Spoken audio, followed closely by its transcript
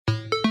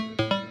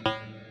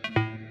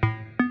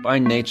By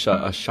nature,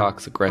 are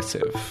sharks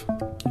aggressive?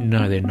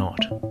 No, they're not.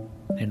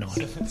 They're not.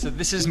 So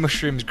this is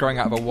mushrooms growing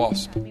out of a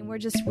wasp. I mean,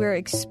 we're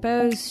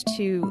exposed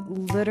to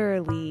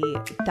literally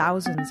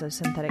thousands of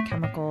synthetic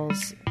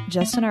chemicals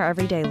just in our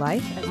everyday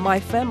life. My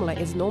family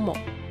is normal.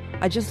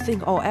 I just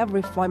think,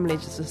 every family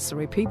is just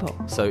 3 people.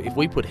 So if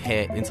we put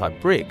hair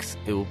inside bricks,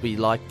 it will be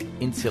like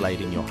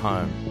insulating your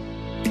home.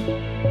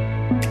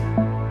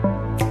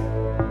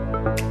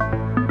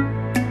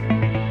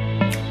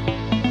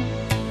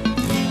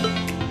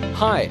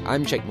 Hi,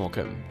 I'm Jake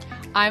Morecambe.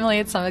 I'm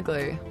Leah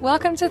Summerglue.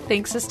 Welcome to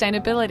Think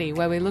Sustainability,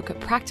 where we look at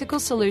practical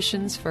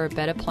solutions for a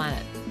better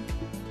planet.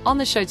 On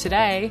the show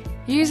today,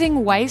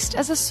 using waste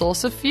as a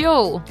source of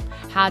fuel.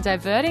 How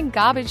diverting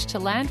garbage to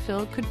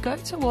landfill could go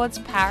towards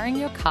powering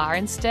your car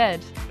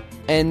instead.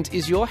 And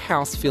is your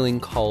house feeling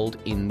cold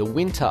in the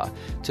winter?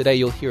 Today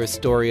you'll hear a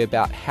story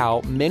about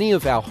how many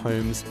of our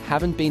homes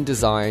haven't been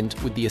designed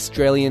with the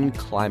Australian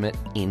climate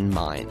in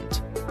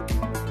mind.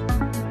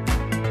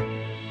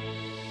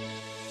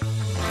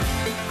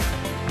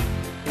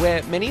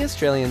 Where many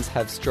Australians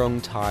have strong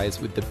ties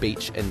with the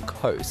beach and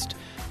coast,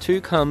 too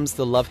comes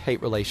the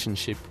love-hate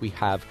relationship we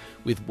have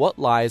with what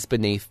lies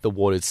beneath the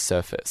water's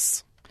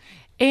surface.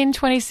 In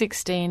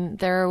 2016,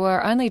 there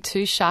were only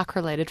 2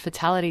 shark-related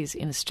fatalities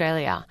in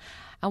Australia.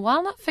 And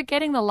while not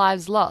forgetting the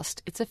lives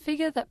lost, it's a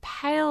figure that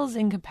pales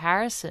in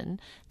comparison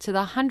to the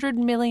 100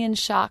 million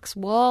sharks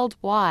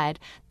worldwide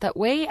that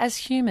we as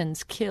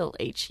humans kill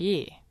each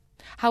year.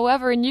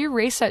 However, a new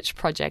research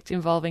project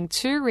involving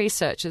 2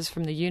 researchers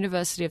from the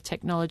University of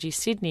Technology,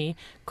 Sydney,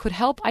 could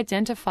help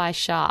identify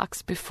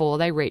sharks before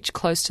they reach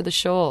close to the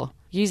shore,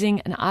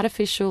 using an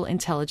artificial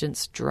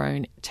intelligence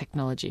drone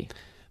technology.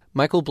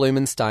 Michael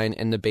Blumenstein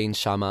and Nabeen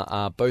Sharma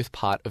are both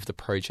part of the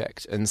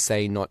project and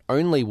say not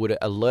only would it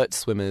alert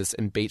swimmers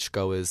and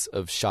beachgoers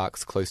of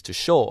sharks close to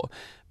shore,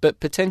 but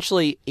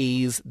potentially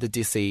ease the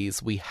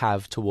dis-ease we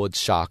have towards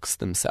sharks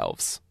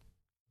themselves.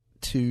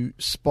 To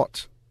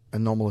spot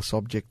anomalous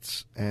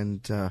objects,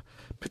 and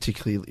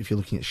particularly if you're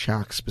looking at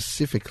sharks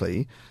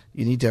specifically,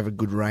 you need to have a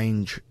good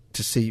range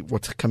to see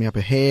what's coming up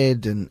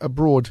ahead and a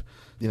broad,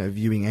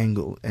 viewing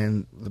angle.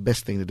 And the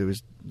best thing to do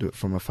is do it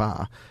from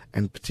afar,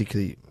 and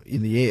particularly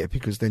in the air,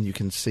 because then you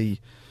can see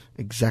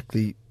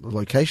exactly the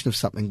location of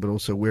something, but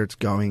also where it's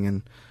going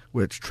and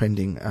where it's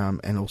trending,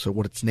 and also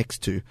what it's next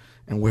to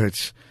and where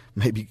it's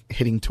maybe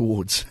heading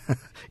towards.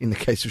 In the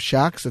case of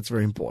sharks, that's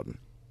very important.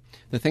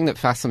 The thing that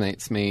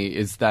fascinates me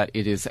is that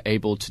it is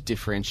able to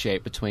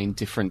differentiate between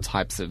different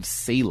types of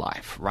sea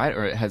life, right?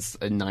 Or it has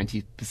a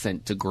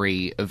 90%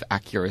 degree of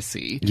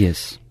accuracy.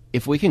 Yes.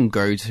 If we can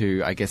go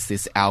to, I guess,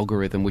 this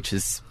algorithm which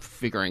is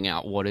figuring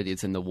out what it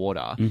is in the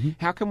water,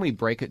 how can we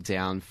break it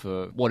down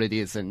for what it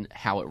is and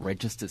how it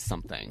registers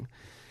something?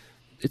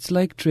 It's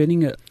like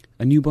training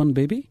a newborn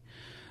baby.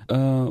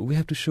 We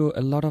have to show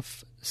a lot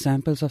of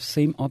samples of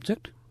same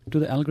object to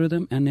the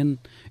algorithm, and then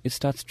it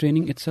starts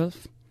training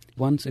itself.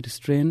 Once it is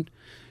trained,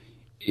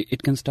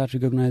 it can start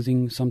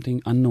recognizing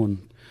something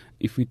unknown.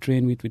 If we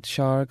train with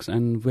sharks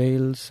and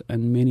whales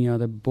and many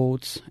other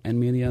boats and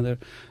many other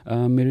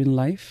marine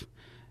life,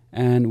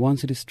 and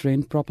once it is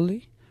trained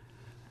properly,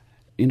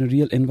 in a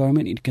real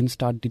environment, it can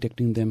start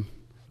detecting them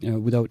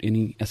without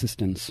any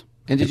assistance.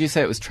 And did you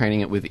say it was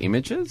training it with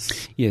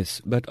images?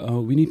 Yes, but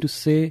we need to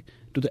say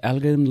to the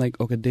algorithm, like,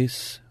 okay,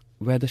 this,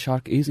 where the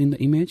shark is in the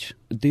image,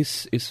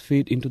 this is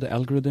fed into the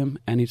algorithm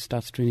and it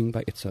starts training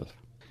by itself.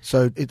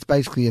 So it's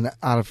basically an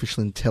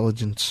artificial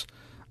intelligence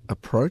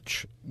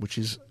approach, which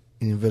is,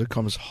 in inverted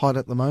commas, hot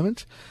at the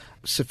moment.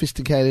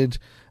 Sophisticated,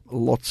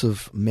 lots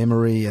of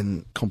memory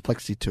and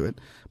complexity to it,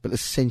 but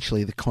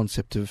essentially the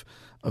concept of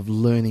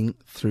learning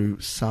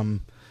through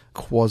some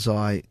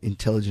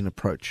quasi-intelligent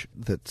approach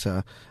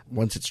that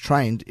once it's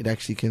trained, it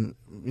actually can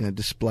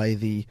display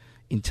the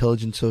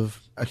intelligence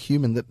of a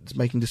human that's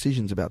making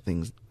decisions about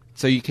things.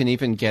 So you can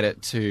even get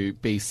it to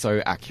be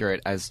so accurate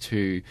as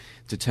to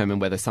determine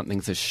whether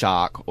something's a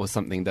shark or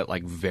something that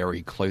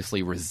very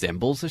closely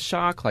resembles a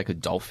shark, like a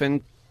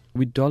dolphin.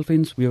 With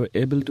dolphins, we are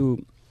able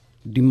to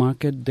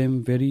demarcate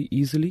them very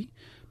easily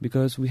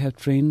because we have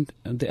trained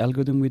the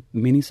algorithm with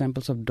many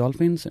samples of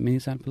dolphins, many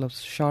samples of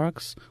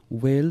sharks,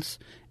 whales,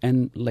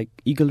 and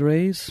eagle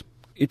rays.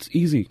 It's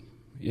easy.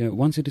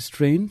 Once it is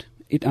trained,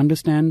 it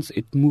understands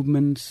its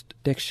movements,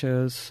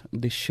 textures,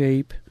 the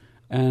shape,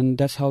 and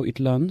that's how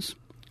it learns.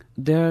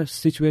 There are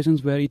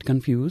situations where it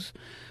confuses,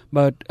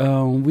 but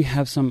we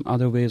have some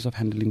other ways of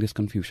handling this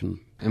confusion.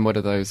 And what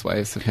are those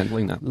ways of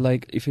handling that?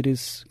 Like if it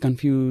is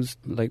confused,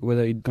 like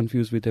whether it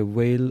confused with a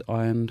whale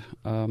and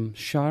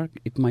shark,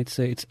 it might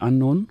say it's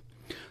unknown,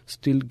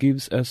 still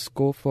gives a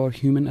score for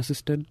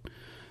human-assisted.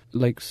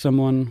 Like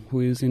someone who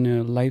is in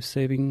a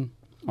life-saving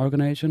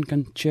organization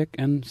can check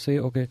and say,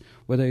 okay,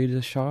 whether it is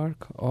a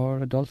shark or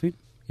a dolphin.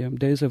 Yeah,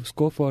 there is a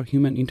score for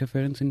human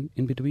interference in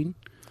between.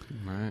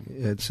 Right.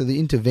 Yeah, so the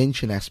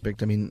intervention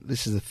aspect,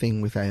 this is the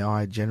thing with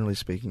AI, generally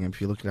speaking. If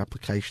you look at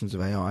applications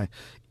of AI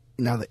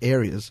in other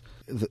areas,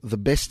 the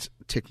best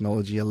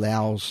technology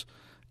allows,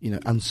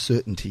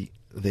 uncertainty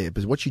there.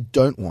 But what you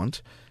don't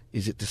want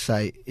is it to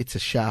say it's a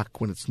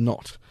shark when it's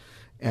not.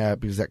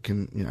 because that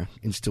can,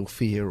 instill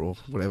fear or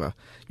whatever.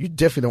 You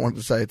definitely don't want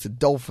to say it's a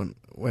dolphin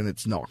when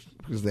it's not,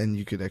 because then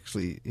you could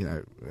actually,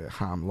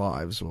 harm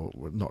lives or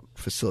not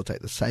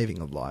facilitate the saving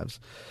of lives.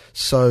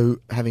 So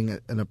having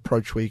an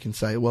approach where you can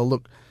say, well,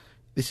 look,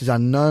 this is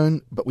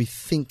unknown, but we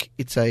think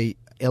it's a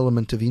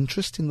element of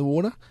interest in the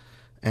water,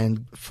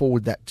 and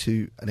forward that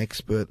to an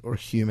expert or a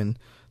human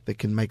that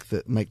can make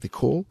the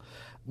call.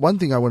 One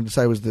thing I wanted to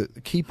say was that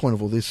the key point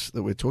of all this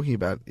that we're talking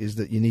about is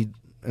that you need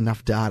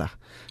enough data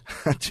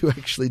to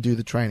actually do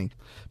the training,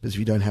 because if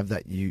you don't have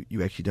that, you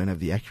actually don't have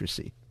the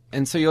accuracy.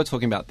 And so you're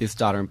talking about this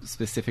data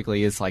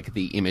specifically is like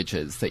the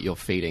images that you're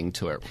feeding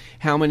to it.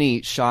 How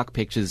many shark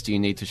pictures do you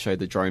need to show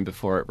the drone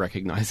before it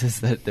recognises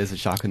that there's a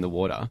shark in the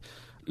water?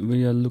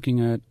 We are looking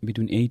at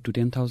between 8 to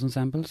 10,000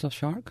 samples of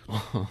shark.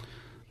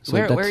 So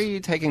where are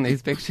you taking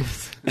these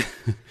pictures?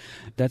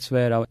 That's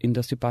where our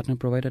industry partner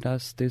provided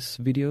us these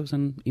videos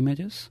and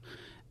images,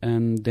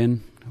 and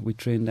then we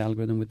trained the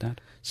algorithm with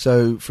that.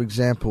 So, for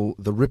example,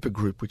 the Ripper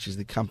Group, which is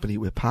the company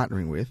we're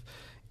partnering with,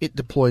 it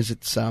deploys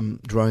its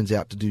drones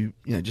out to do,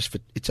 just for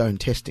its own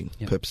testing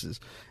purposes.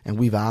 And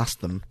we've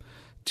asked them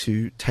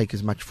to take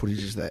as much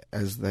footage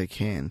as they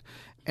can.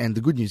 And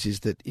the good news is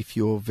that if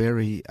you're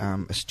very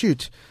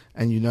astute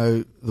and you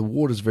know the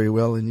waters very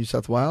well in New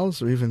South Wales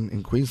or even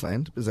in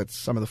Queensland, because that's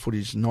some of the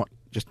footage not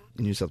just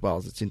in New South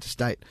Wales, it's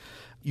interstate,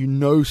 you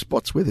know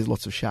spots where there's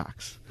lots of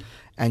sharks.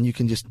 And you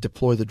can just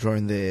deploy the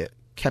drone there,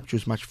 capture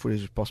as much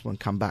footage as possible and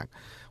come back.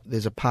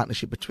 There's a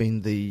partnership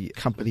between the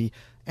company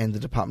and the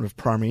Department of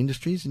Primary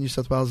Industries in New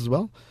South Wales as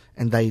well,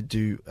 and they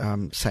do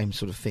same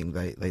sort of thing.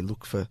 They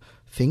look for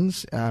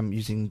things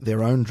using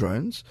their own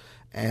drones,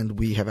 and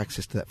we have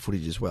access to that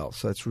footage as well,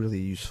 so it's really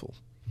useful.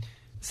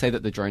 Say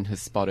that the drone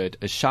has spotted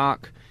a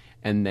shark,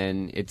 and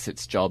then it's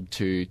its job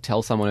to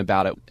tell someone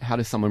about it. How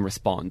does someone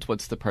respond?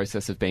 What's the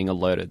process of being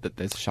alerted that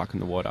there's a shark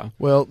in the water?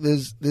 Well,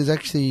 there's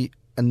actually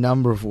a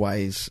number of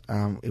ways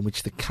in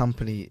which the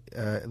company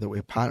that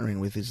we're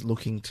partnering with is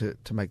looking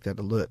to make that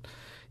alert.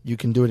 You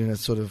can do it in a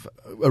sort of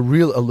a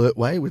real alert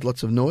way with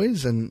lots of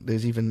noise, and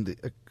there's even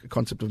a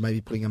concept of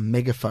maybe putting a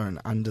megaphone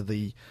under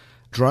the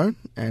drone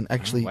and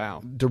actually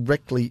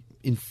directly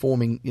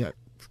informing,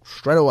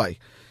 straight away,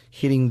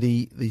 hitting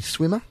the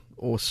swimmer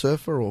or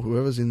surfer or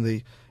whoever's in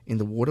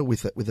the water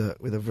with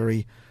a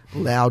very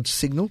loud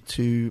signal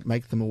to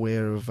make them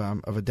aware of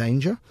a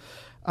danger.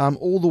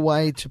 All the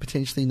way to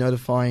potentially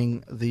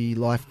notifying the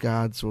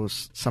lifeguards or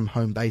some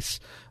home base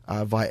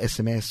via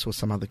SMS or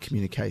some other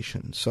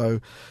communication.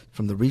 So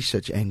from the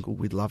research angle,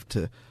 we'd love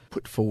to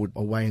put forward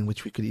a way in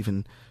which we could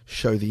even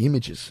show the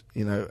images,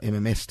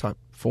 MMS type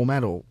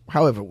format or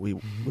however we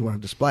want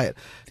to display it.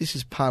 This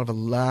is part of a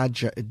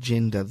larger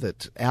agenda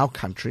that our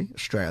country,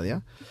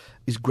 Australia,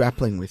 is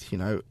grappling with.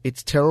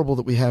 It's terrible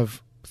that we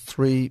have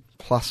 3+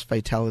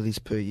 fatalities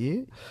per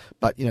year,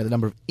 but, the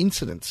number of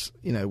incidents,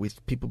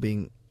 with people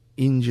being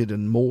injured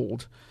and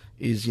mauled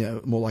is,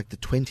 more like the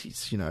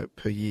 20s,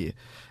 per year.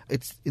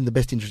 It's in the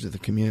best interest of the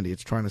community.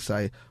 It's trying to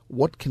say,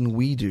 what can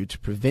we do to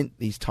prevent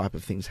these type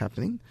of things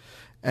happening?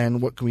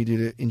 And what can we do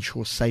to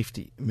ensure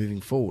safety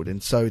moving forward?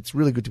 And so it's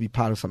really good to be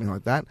part of something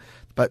like that.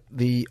 But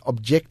the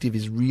objective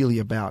is really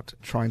about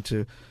trying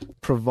to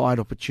provide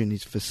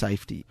opportunities for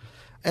safety.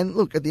 And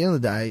look, at the end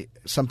of the day,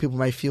 some people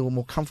may feel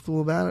more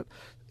comfortable about it.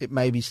 It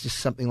may be just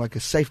something like a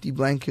safety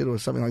blanket or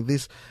something like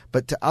this,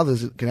 but to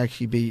others it can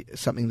actually be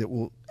something that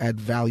will add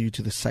value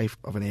to the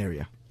safety of an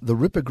area. The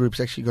Ripper Group's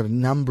actually got a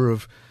number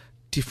of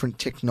different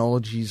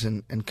technologies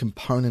and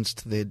components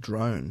to their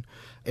drone.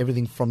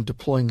 Everything from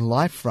deploying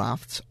life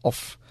rafts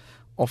off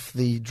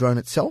the drone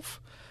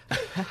itself.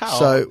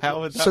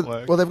 How would that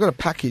work? Well, they've got a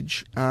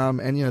package, and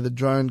the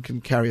drone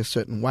can carry a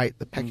certain weight.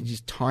 The package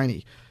is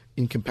tiny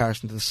in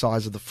comparison to the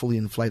size of the fully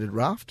inflated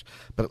raft,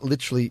 but it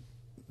literally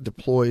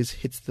deploys,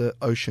 hits the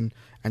ocean,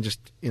 and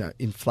just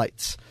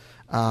inflates.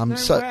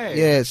 So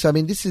I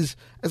mean, this is,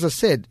 as I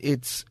said,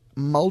 it's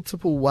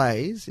multiple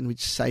ways in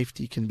which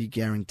safety can be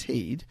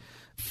guaranteed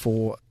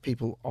for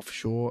people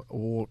offshore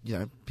or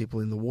people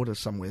in the water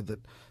somewhere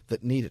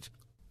that need it.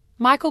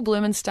 Michael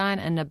Blumenstein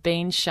and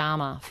Nabeen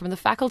Sharma from the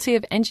Faculty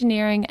of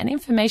Engineering and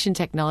Information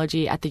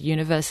Technology at the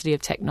University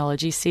of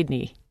Technology,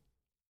 Sydney.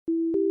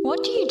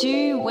 What do you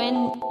do when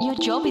your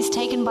job is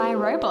taken by a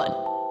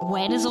robot?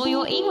 Where does all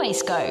your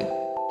e-waste go?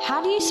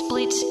 How do you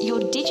split your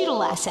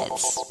digital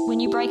assets when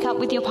you break up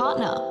with your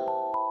partner?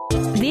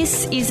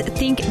 This is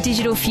Think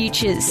Digital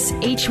Futures.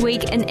 Each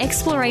week, an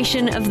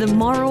exploration of the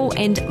moral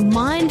and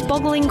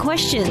mind-boggling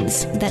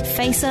questions that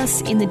face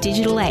us in the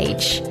digital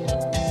age.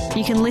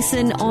 You can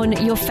listen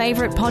on your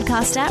favourite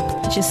podcast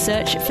app. Just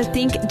search for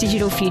Think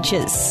Digital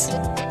Futures.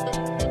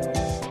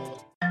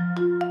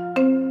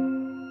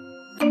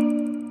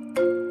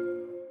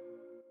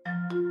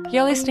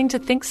 You're listening to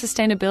Think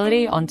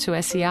Sustainability on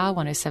 2SER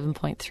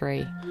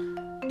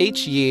 107.3.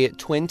 Each year,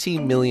 20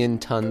 million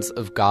tonnes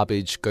of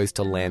garbage goes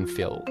to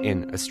landfill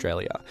in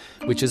Australia,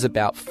 which is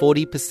about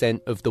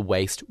 40% of the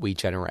waste we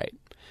generate.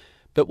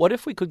 But what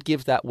if we could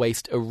give that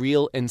waste a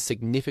real and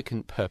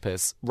significant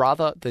purpose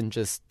rather than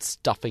just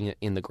stuffing it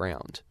in the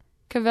ground?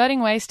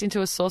 Converting waste into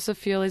a source of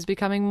fuel is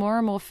becoming more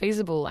and more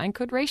feasible and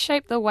could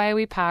reshape the way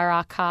we power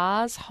our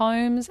cars,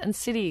 homes and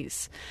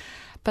cities.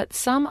 But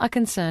some are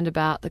concerned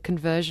about the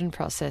conversion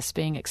process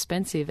being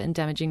expensive and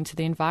damaging to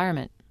the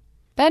environment.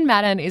 Ben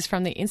Madden is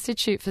from the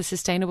Institute for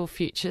Sustainable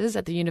Futures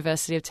at the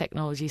University of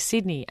Technology,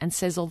 Sydney, and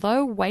says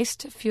although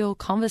waste-to-fuel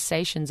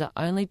conversations are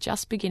only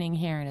just beginning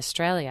here in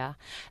Australia,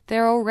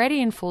 they're already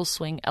in full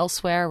swing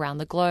elsewhere around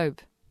the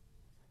globe.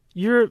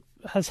 Europe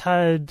has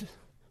had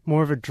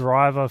more of a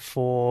driver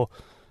for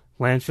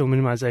landfill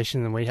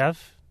minimisation than we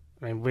have.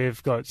 I mean,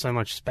 we've got so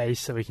much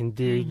space that we can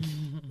dig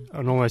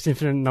an almost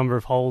infinite number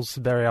of holes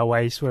to bury our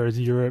waste, whereas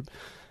Europe,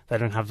 they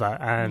don't have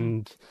that.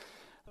 And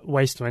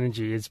waste to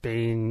energy has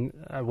been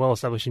well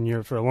established in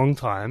Europe for a long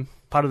time.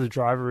 Part of the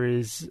driver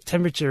is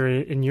temperature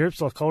in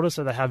Europe's a lot colder,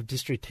 so they have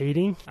district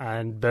heating,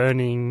 and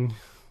burning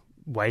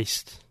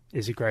waste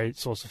is a great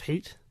source of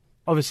heat.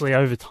 Obviously,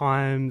 over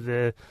time,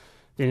 the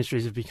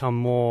industries have become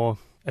more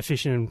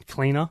efficient and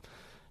cleaner.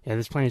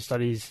 There's plenty of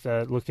studies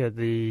that look at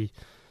the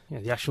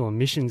actual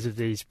emissions of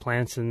these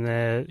plants, and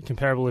they're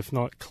comparable, if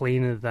not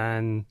cleaner,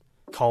 than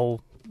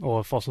coal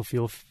or fossil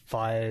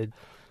fuel-fired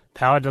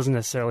power. Doesn't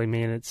necessarily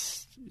mean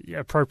it's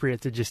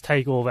appropriate to just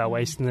take all of our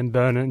waste and then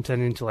burn it and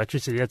turn it into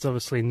electricity. That's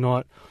obviously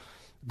not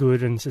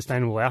good and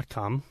sustainable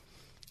outcome.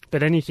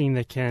 But anything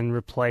that can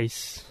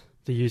replace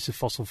the use of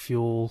fossil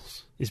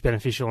fuels is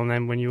beneficial. And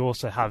then when you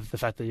also have the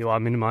fact that you are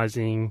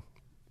minimising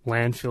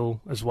landfill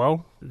as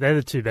well, they're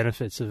the two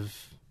benefits of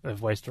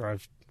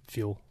waste-derived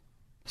fuel.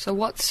 So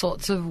what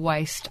sorts of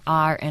waste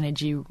are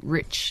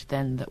energy-rich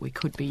then that we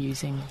could be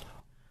using?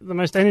 The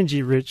most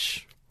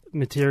energy-rich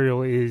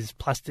material is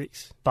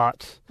plastics,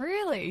 but...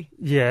 Really?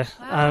 Yeah.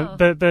 Wow.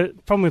 But the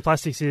problem with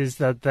plastics is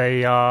that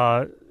they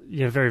are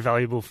very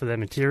valuable for their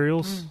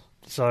materials.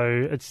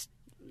 So it's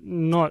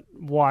not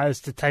wise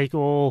to take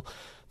all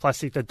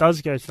plastic that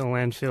does go to the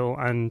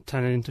landfill and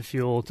turn it into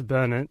fuel to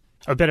burn it.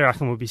 A better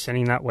outcome would be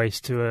sending that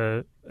waste to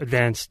a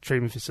advanced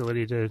treatment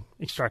facility to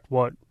extract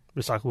what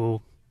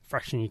recyclable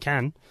fraction you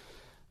can.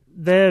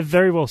 They're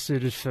very well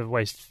suited for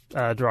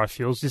waste-derived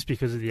fuels just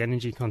because of the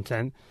energy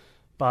content,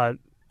 but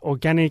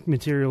organic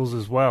materials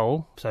as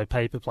well, so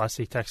paper,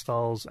 plastic,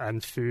 textiles,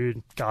 and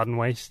food, garden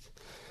waste,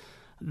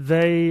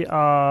 they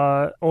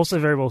are also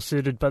very well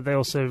suited, but they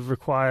also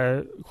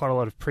require quite a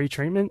lot of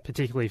pre-treatment,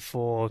 particularly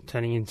for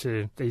turning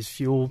into these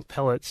fuel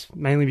pellets,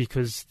 mainly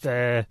because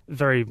they're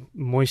very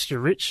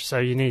moisture-rich. So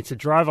you need to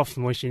drive off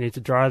the moisture, you need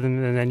to dry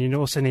them, and then you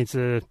also need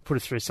to put it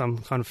through some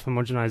kind of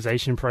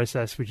homogenization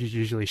process, which is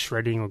usually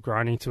shredding or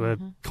grinding to a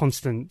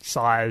constant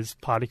size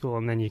particle,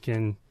 and then you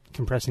can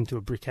compress into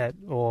a briquette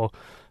or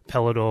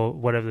pellet or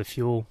whatever the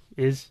fuel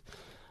is.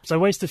 So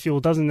waste to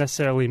fuel doesn't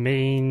necessarily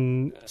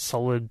mean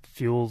solid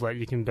fuel that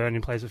you can burn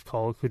in place of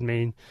coal. It could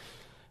mean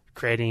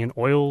creating an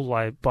oil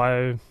like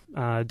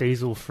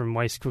biodiesel from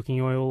waste cooking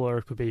oil, or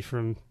it could be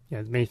from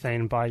methane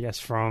and biogas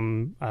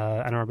from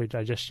anaerobic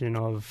digestion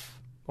of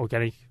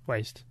organic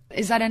waste.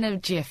 Is that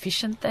energy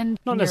efficient then?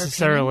 Not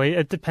necessarily.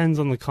 It depends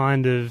on the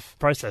kind of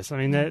process. I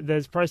mean,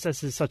 there's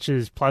processes such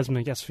as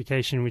plasma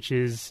gasification, which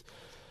is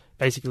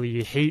basically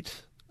you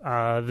heat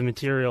the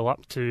material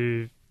up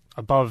to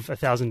above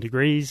 1,000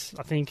 degrees,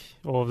 I think,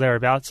 or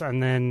thereabouts,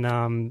 and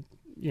then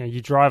you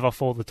drive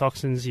off all the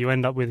toxins. You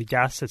end up with a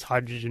gas that's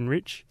hydrogen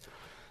rich,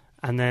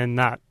 and then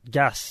that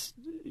gas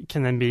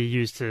can then be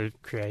used to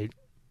create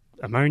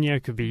ammonia.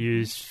 It could be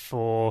used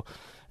for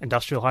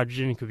industrial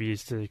hydrogen. It could be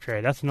used to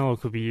create ethanol.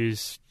 It could be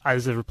used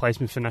as a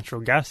replacement for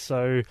natural gas.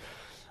 So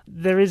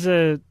there is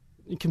a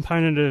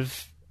component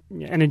of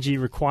energy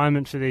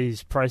requirement for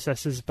these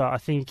processes, but I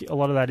think a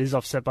lot of that is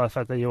offset by the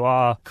fact that you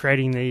are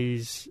creating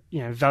these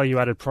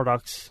value-added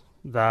products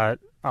that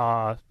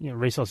are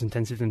resource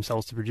intensive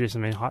themselves to produce. I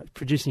mean,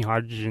 producing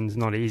hydrogen is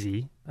not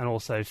easy, and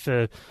also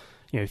for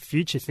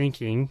future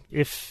thinking,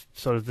 if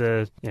sort of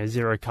the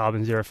zero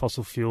carbon, zero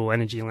fossil fuel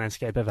energy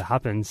landscape ever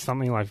happens,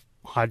 something like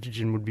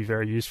hydrogen would be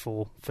very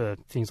useful for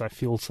things like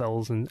fuel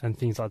cells and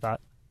things like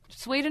that.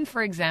 Sweden,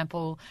 for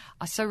example,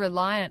 are so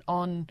reliant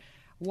on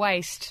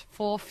waste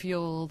for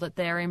fuel that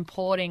they're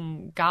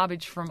importing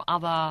garbage from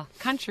other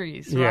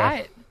countries,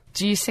 right?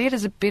 Do you see it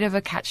as a bit of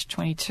a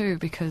catch-22?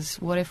 Because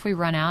what if we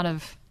run out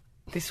of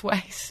this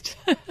waste?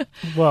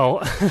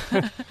 Well,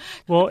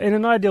 in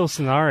an ideal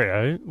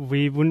scenario,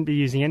 we wouldn't be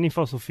using any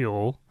fossil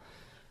fuel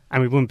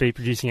and we wouldn't be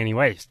producing any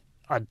waste.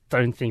 I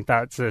don't think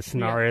that's a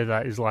scenario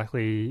that is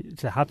likely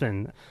to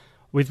happen.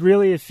 With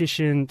really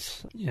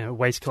efficient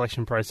waste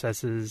collection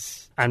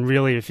processes and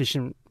really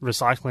efficient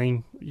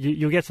recycling,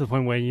 you'll get to the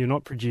point where you're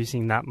not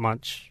producing that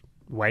much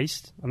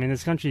waste. I mean,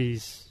 there's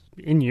countries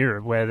in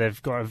Europe where they've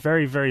got a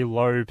very, very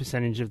low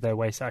percentage of their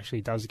waste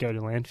actually does go to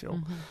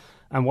landfill.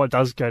 And what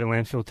does go to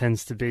landfill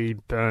tends to be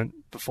burnt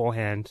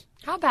beforehand.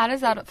 How bad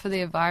is that for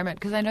the environment?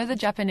 Because I know the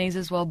Japanese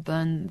as well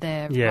burn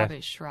their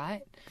rubbish,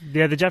 right?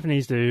 Yeah, the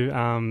Japanese do.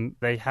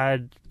 They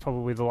had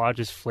probably the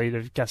largest fleet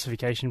of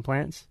gasification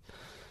plants,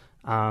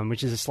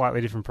 which is a slightly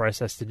different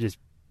process to just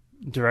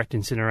direct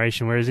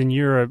incineration. Whereas in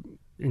Europe,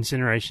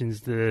 incineration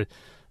is the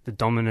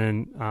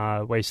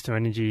dominant waste to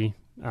energy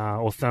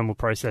or thermal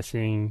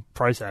processing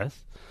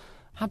process.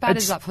 How bad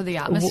is that for the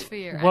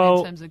atmosphere and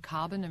in terms of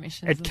carbon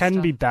emissions? It can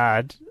be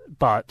bad,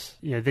 but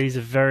these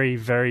are very,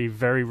 very,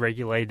 very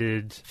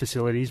regulated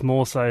facilities,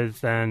 more so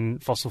than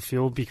fossil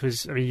fuel,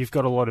 because you've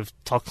got a lot of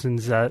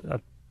toxins that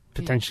are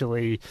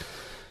potentially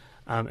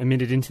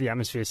emitted into the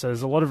atmosphere. So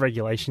there's a lot of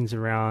regulations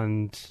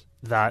around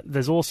that.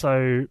 There's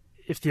also,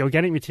 if the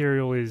organic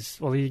material the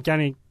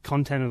organic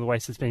content of the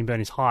waste that's being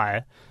burned is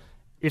high,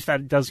 if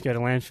that does go to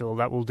landfill,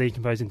 that will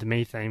decompose into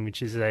methane,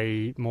 which is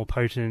a more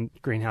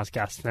potent greenhouse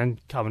gas than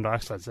carbon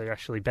dioxide. So you're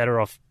actually better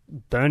off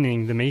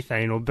burning the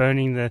methane or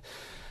burning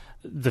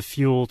the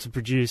fuel to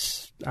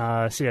produce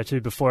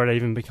CO2 before it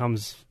even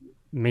becomes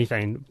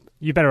methane.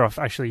 You're better off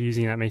actually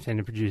using that methane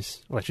to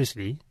produce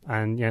electricity.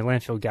 And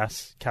landfill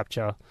gas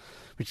capture,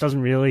 which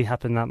doesn't really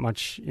happen that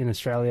much in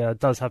Australia, it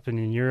does happen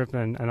in Europe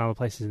and other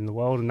places in the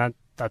world. And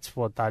that's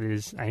what that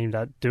is aimed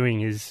at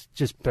doing, is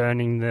just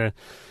burning the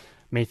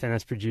methane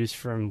that's produced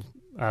from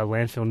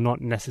landfill,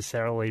 not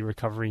necessarily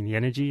recovering the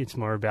energy. It's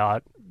more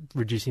about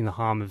reducing the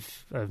harm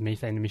of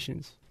methane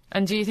emissions.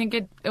 And do you think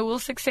it will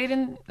succeed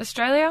in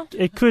Australia?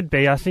 It could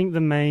be. I think the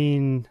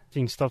main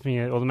thing stopping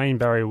it, or the main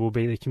barrier, will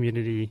be the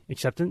community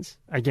acceptance,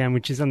 again,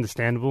 which is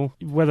understandable.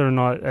 Whether or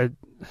not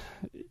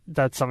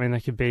that's something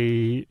that could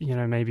be,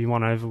 maybe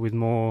won over with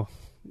more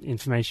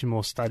information,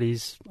 more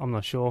studies, I'm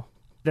not sure.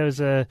 There was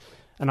an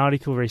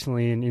article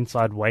recently in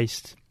Inside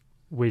Waste,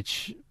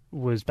 which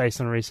was based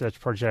on a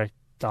research project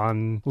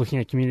done looking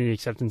at community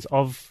acceptance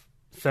of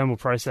thermal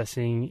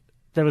processing.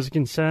 There was a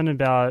concern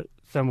about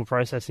thermal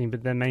processing,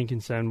 but their main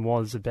concern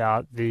was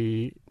about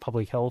the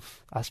public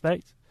health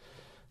aspect.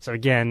 So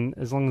again,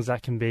 as long as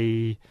that can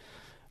be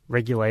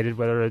regulated,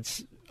 whether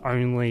it's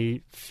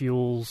only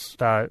fuels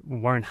that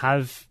won't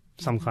have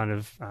some kind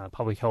of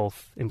public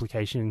health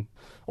implication,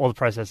 or the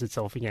process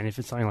itself, again, if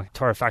it's something like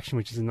torrefaction,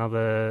 which is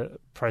another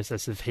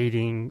process of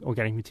heating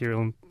organic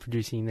material and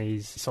producing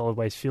these solid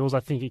waste fuels, I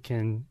think it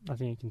can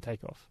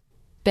take off.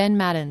 Ben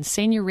Madden,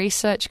 Senior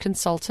Research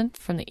Consultant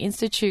from the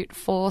Institute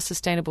for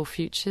Sustainable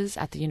Futures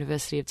at the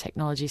University of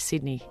Technology,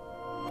 Sydney.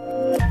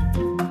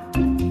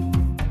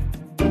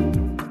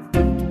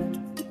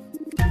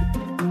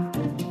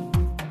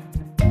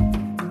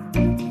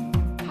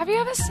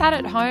 Sat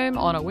at home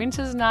on a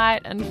winter's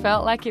night and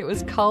felt like it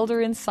was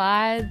colder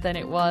inside than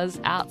it was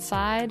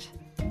outside?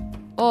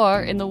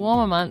 Or, in the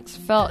warmer months,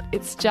 felt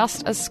it's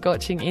just as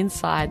scorching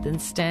inside than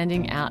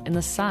standing out in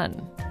the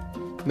sun?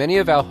 Many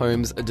of our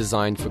homes are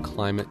designed for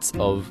climates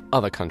of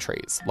other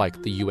countries, like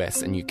the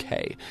US and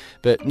UK,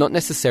 but not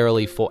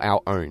necessarily for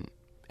our own.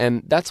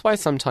 And that's why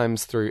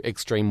sometimes through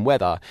extreme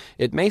weather,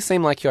 it may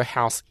seem like your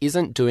house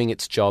isn't doing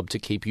its job to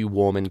keep you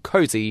warm and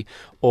cozy,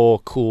 or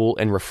cool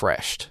and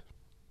refreshed.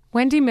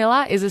 Wendy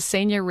Miller is a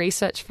Senior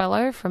Research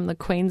Fellow from the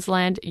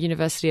Queensland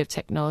University of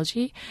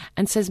Technology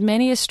and says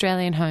many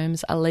Australian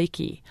homes are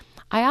leaky.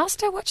 I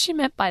asked her what she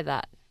meant by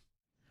that.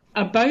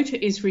 A boat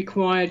is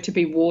required to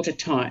be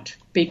watertight,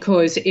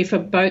 because if a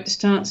boat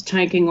starts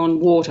taking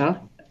on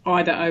water,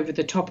 either over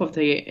the top of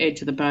the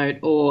edge of the boat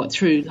or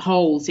through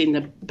holes in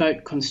the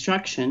boat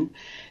construction,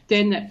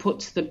 then that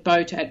puts the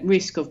boat at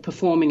risk of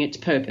performing its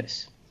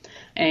purpose.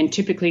 And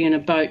typically in a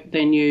boat,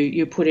 then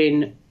you put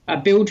in a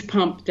bilge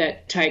pump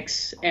that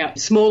takes out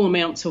small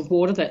amounts of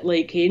water that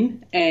leak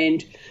in,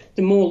 and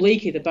the more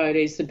leaky the boat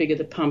is, the bigger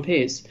the pump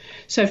is.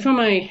 So from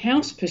a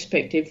house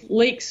perspective,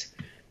 leaks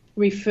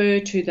refer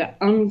to the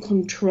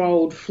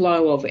uncontrolled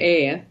flow of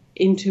air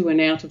into and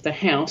out of the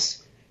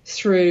house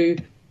through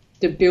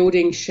the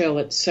building shell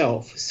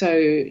itself.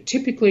 So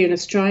typically in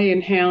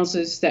Australian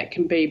houses, that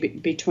can be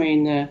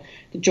between the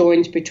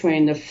joins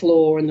between the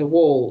floor and the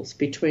walls,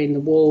 between the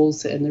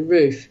walls and the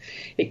roof.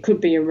 It could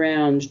be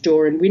around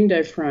door and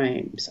window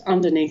frames,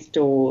 underneath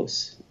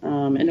doors,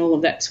 and all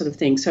of that sort of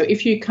thing. So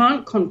if you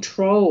can't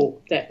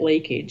control that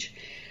leakage,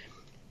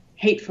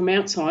 heat from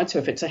outside, so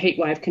if it's a heat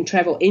wave, can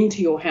travel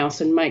into your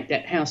house and make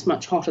that house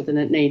much hotter than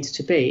it needs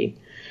to be.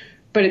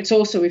 But it's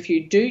also, if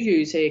you do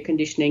use air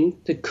conditioning,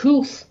 the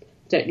coolant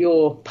that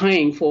you're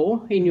paying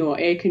for in your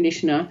air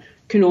conditioner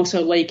can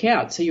also leak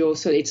out. So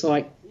it's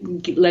like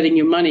letting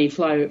your money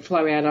flow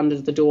out under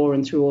the door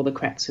and through all the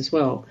cracks as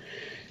well.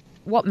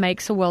 What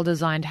makes a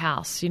well-designed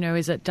house?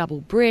 Is it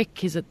double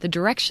brick? Is it the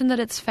direction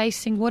that it's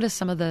facing? What are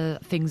some of the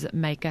things that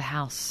make a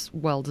house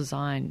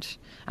well-designed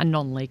and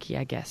non-leaky,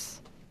 I guess?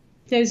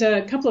 There's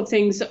a couple of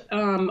things.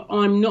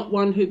 I'm not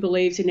one who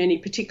believes in any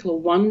particular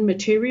one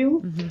material.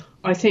 Mm-hmm.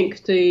 I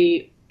think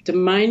the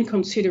main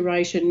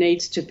consideration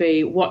needs to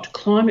be what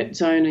climate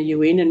zone are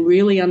you in, and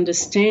really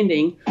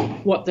understanding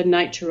what the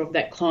nature of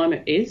that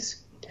climate is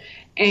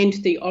and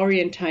the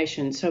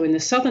orientation. So in the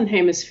southern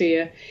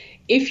hemisphere,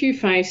 if you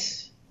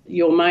face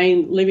your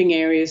main living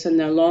areas and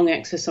the long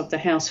axis of the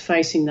house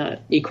facing the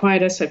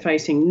equator, so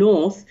facing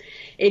north,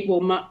 it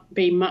will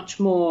be much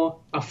more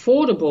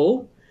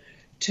affordable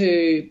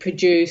to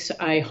produce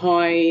a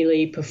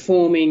highly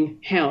performing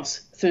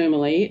house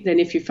thermally than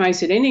if you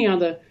face it any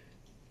other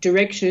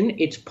direction.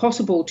 It's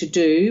possible to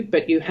do,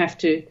 but you have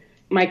to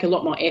make a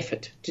lot more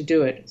effort to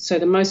do it. So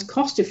the most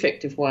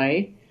cost-effective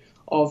way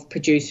of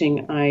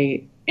producing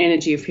a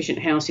energy efficient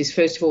house is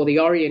first of all the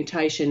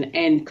orientation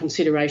and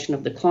consideration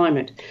of the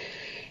climate.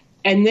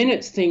 And then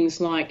it's things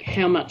like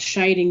how much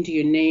shading do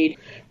you need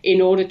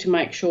in order to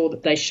make sure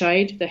that they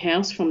shade the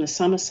house from the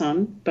summer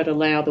sun but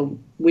allow the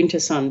winter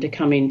sun to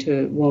come in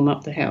to warm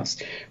up the house.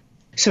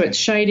 So it's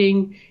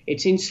shading,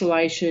 it's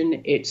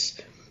insulation,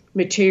 it's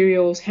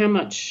materials, how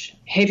much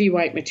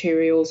heavyweight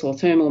materials or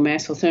thermal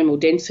mass or thermal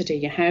density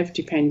you have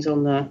depends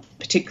on the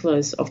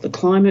particulars of the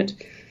climate,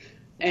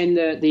 and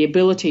the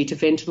ability to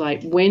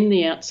ventilate when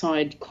the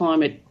outside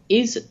climate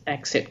is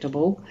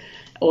acceptable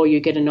or you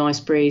get a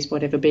nice breeze,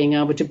 whatever, being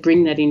able to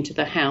bring that into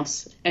the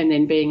house and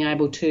then being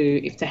able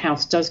to, if the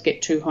house does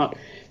get too hot,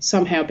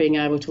 somehow being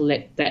able to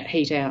let that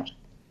heat out.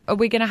 Are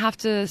we going to have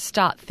to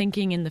start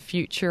thinking in the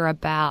future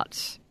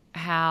about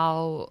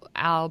how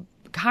our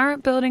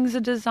current buildings are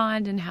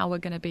designed and how we're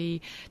going to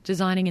be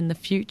designing in the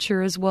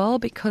future as well,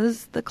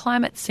 because the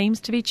climate seems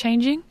to be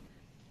changing?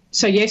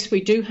 So yes,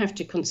 we do have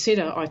to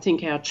consider, I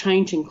think, our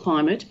changing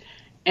climate,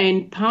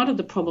 and part of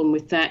the problem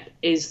with that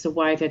is the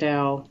way that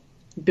our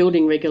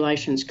building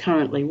regulations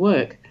currently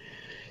work.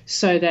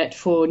 So that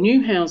for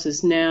new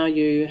houses now,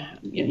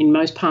 in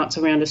most parts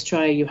around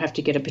Australia, you have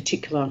to get a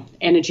particular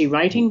energy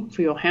rating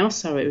for your house.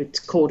 So it's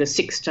called a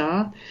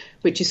 6-star,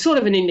 which is sort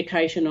of an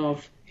indication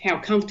of how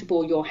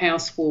comfortable your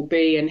house will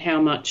be and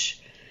how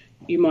much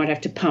you might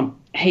have to pump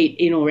heat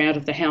in or out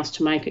of the house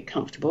to make it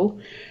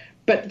comfortable.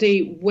 But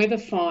the weather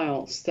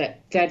files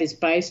that is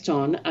based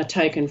on are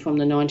taken from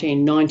the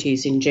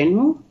 1990s in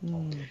general.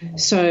 Mm-hmm.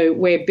 So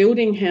we're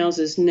building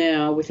houses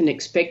now with an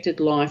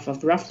expected life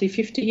of roughly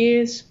 50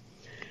 years,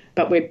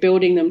 but we're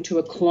building them to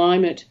a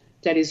climate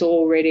that is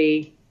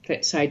already,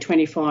 let's say,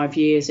 25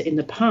 years in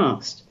the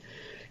past.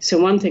 So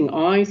one thing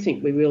I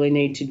think we really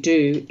need to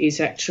do is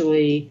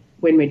actually,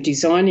 when we're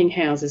designing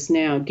houses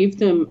now, give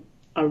them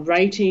a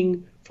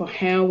rating for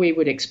how we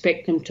would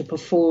expect them to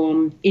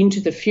perform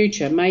into the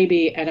future,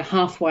 maybe at a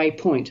halfway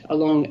point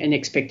along an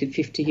expected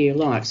 50-year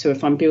life. So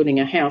if I'm building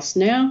a house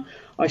now,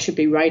 I should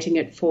be rating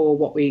it for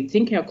what we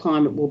think our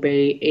climate will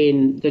be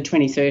in the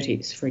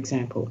 2030s, for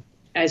example.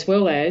 As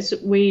well as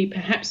we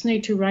perhaps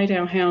need to rate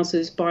our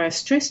houses by a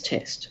stress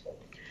test,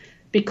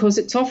 because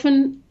it's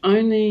often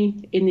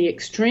only in the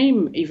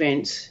extreme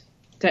events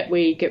that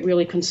we get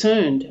really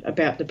concerned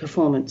about the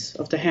performance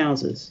of the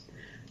houses.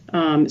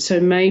 So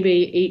maybe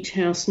each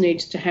house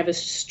needs to have a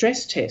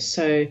stress test.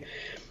 So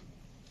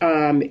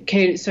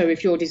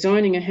if you're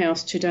designing a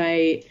house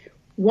today,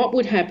 what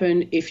would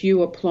happen if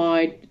you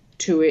applied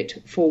to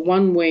it for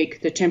 1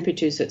 week the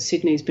temperatures that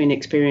Sydney's been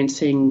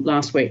experiencing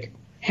last week?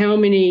 How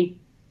many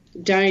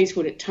days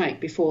would it take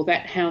before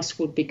that house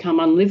would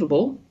become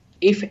unlivable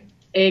if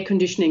air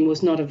conditioning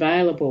was not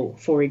available?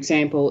 For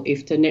example,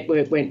 if the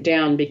network went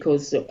down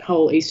because the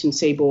whole eastern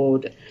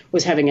seaboard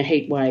was having a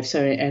heat wave,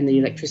 and the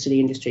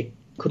electricity industry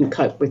couldn't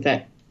cope with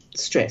that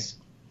stress.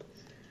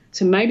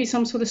 So maybe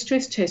some sort of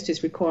stress test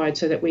is required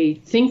so that we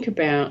think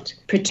about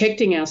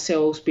protecting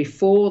ourselves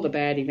before the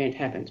bad event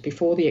happens,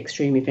 before the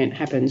extreme event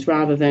happens,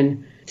 rather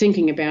than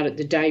thinking about it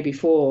the day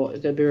before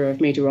the Bureau of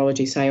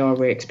Meteorology say, oh,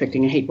 we're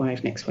expecting a heat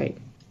wave next week.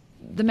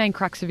 The main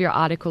crux of your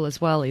article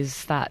as well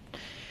is that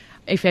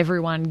if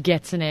everyone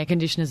gets an air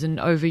conditioners and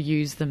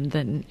overuse them,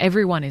 then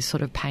everyone is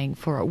sort of paying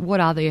for it. What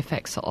are the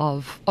effects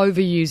of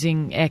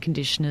overusing air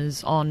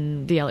conditioners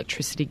on the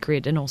electricity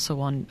grid and also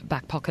on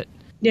back pocket?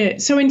 Yeah,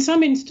 so in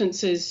some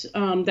instances,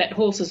 that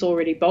horse is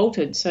already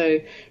bolted. So,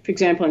 for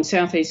example, in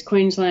southeast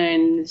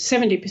Queensland,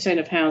 70%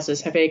 of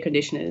houses have air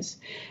conditioners,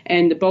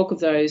 and the bulk of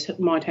those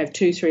might have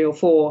 2, 3 or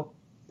 4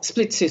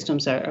 split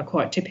systems are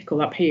quite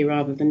typical up here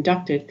rather than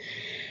ducted.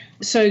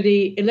 So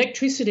the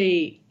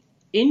electricity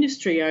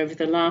industry over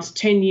the last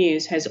 10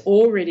 years has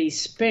already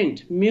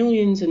spent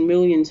millions and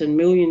millions and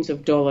millions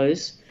of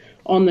dollars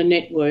on the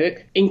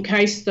network in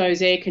case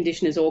those air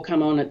conditioners all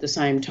come on at the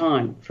same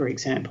time, for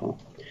example.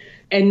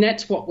 And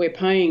that's what we're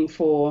paying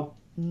for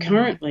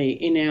currently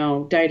in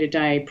our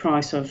day-to-day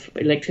price of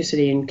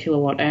electricity in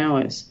kilowatt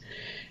hours.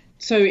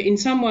 So in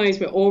some ways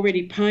we're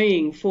already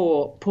paying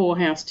for poor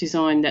house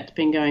design that's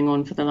been going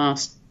on for the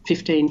last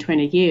 15,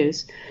 20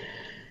 years.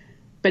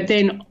 But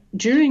then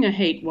during a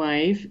heat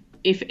wave,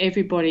 if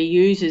everybody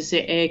uses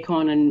their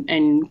aircon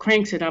and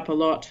cranks it up a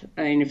lot,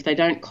 and if they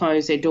don't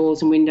close their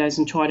doors and windows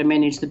and try to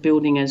manage the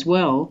building as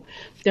well,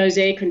 those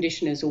air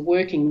conditioners are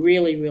working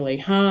really, really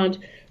hard,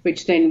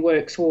 which then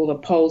works all the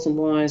poles and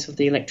wires of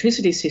the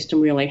electricity system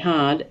really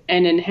hard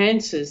and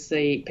enhances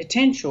the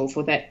potential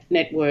for that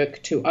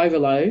network to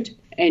overload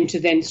and to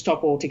then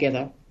stop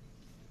altogether,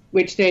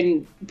 which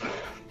then,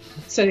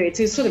 so it's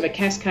a sort of a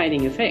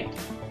cascading effect.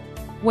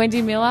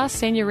 Wendy Miller,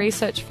 Senior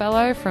Research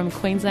Fellow from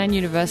Queensland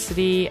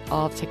University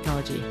of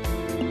Technology.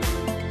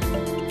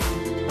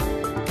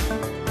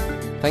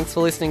 Thanks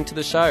for listening to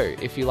the show.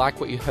 If you like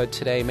what you heard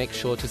today, make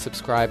sure to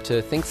subscribe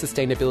to Think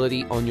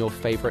Sustainability on your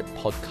favourite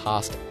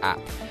podcast app.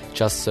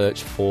 Just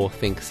search for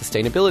Think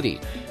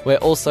Sustainability. We're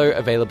also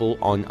available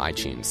on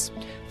iTunes.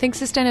 Think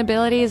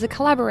Sustainability is a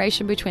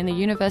collaboration between the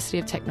University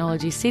of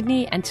Technology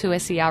Sydney and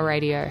 2SER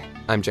Radio.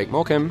 I'm Jake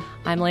Morecambe.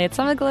 I'm Leah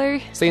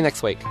Summerglue. See you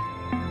next week.